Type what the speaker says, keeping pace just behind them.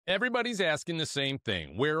Everybody's asking the same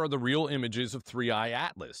thing. Where are the real images of 3i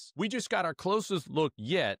Atlas? We just got our closest look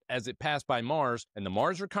yet as it passed by Mars, and the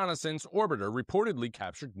Mars Reconnaissance Orbiter reportedly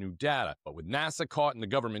captured new data. But with NASA caught in the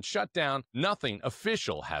government shutdown, nothing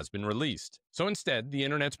official has been released. So instead, the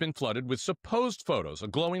internet's been flooded with supposed photos, a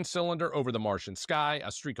glowing cylinder over the Martian sky,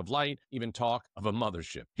 a streak of light, even talk of a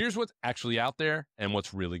mothership. Here's what's actually out there and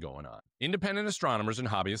what's really going on. Independent astronomers and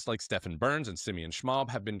hobbyists like Stefan Burns and Simeon Schmalb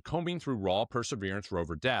have been combing through raw Perseverance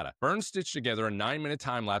rover data. Burns stitched together a 9-minute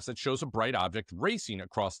time-lapse that shows a bright object racing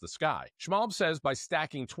across the sky. Schmalb says by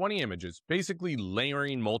stacking 20 images, basically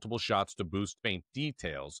layering multiple shots to boost faint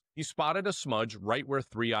details, he spotted a smudge right where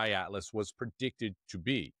 3i Atlas was predicted to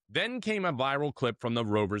be. Then came a viral clip from the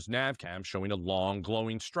rover's navcam showing a long,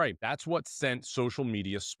 glowing stripe. That's what sent social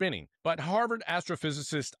media spinning. But Harvard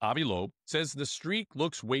astrophysicist Avi Loeb says the streak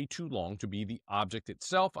looks way too long to be the object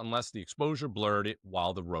itself unless the exposure blurred it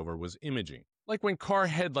while the rover was imaging. Like when car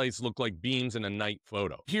headlights look like beams in a night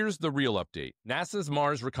photo. Here's the real update. NASA's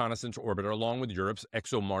Mars Reconnaissance Orbiter, along with Europe's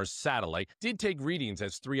ExoMars satellite, did take readings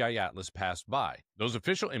as 3i Atlas passed by. Those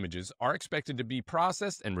official images are expected to be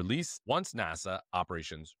processed and released once NASA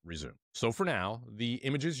operations resume. So for now, the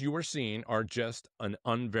images you are seeing are just an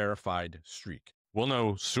unverified streak. We'll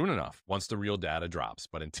know soon enough once the real data drops.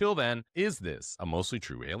 But until then, is this a mostly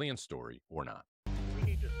true alien story or not?